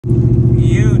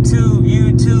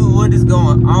what is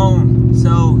going on?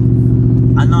 So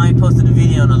I know I ain't posted a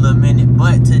video in a little minute,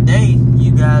 but today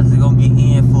you guys are gonna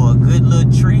be in for a good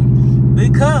little treat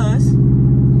because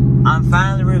I'm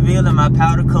finally revealing my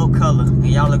powder coat color, and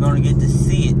y'all are gonna get to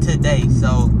see it today.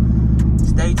 So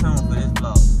stay tuned for this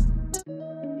vlog.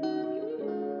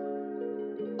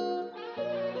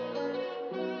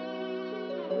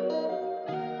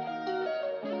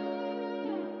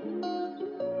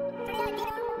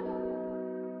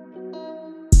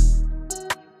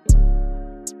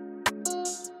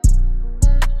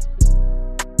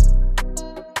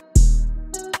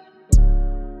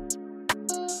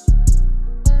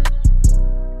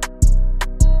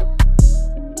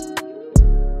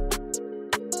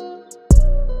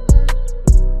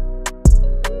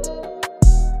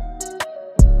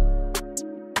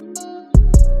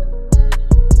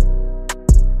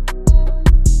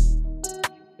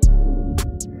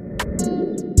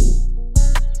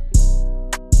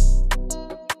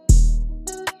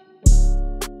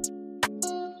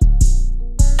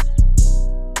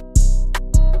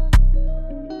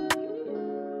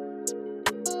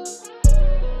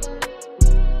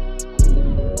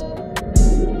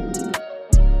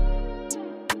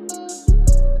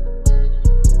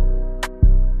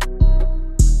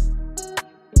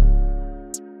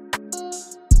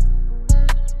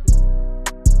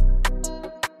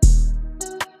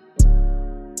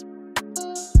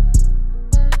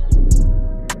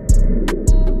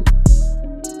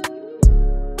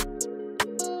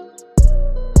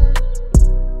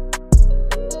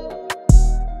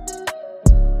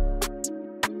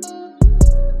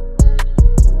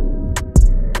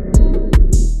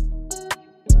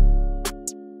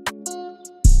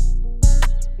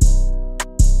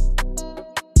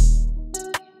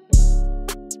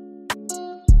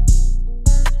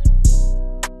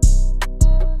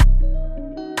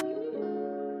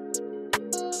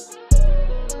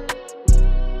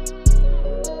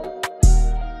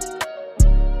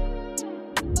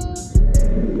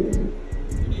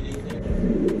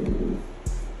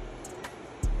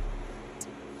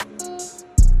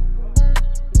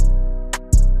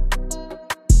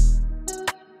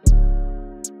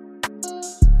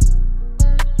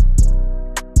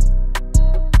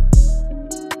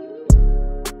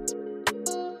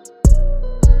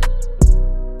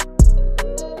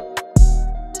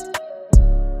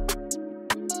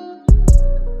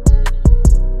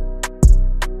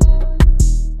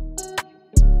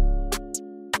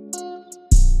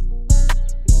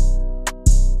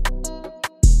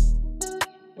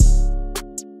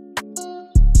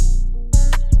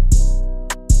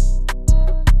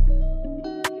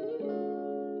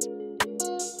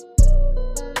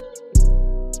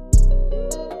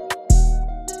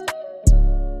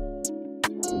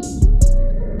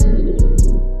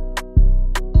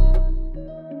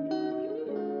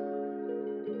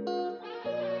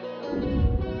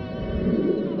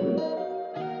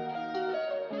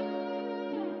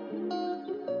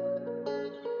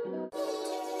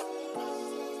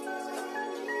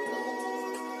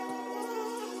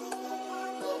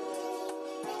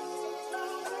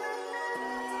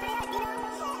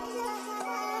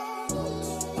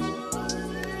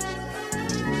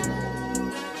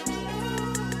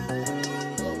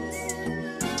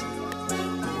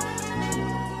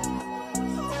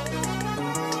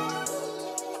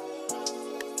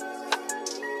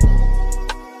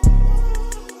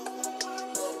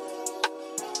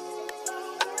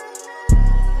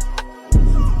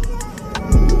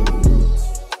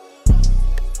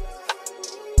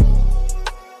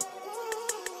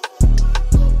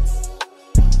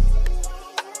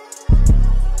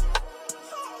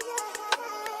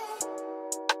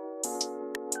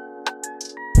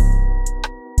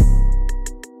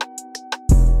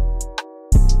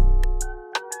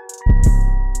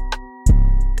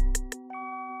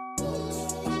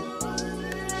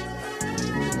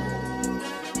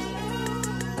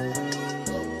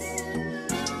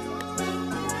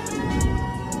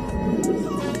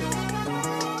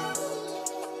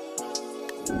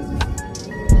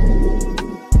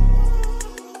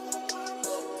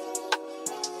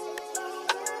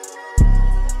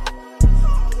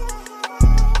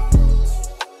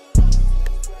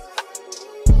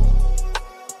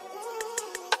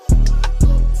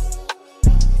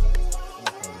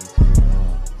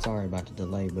 Sorry about the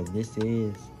delay, but this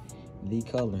is the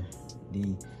color. I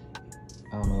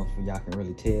don't know if y'all can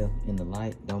really tell in the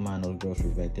light. Don't mind those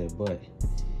groceries back there, but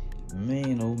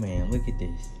man, oh man, look at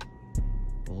this.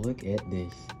 Look at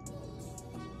this.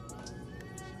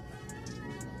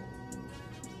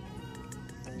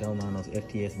 Don't mind those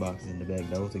FTS boxes in the back.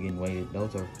 Those are getting weighted.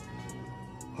 Those are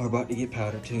are about to get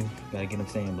powdered too. Gotta get them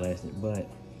sandblasted. But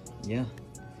yeah,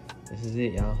 this is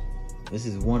it, y'all. This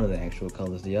is one of the actual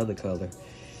colors. The other color,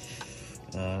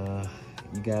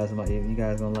 you guys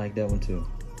gonna like that one too.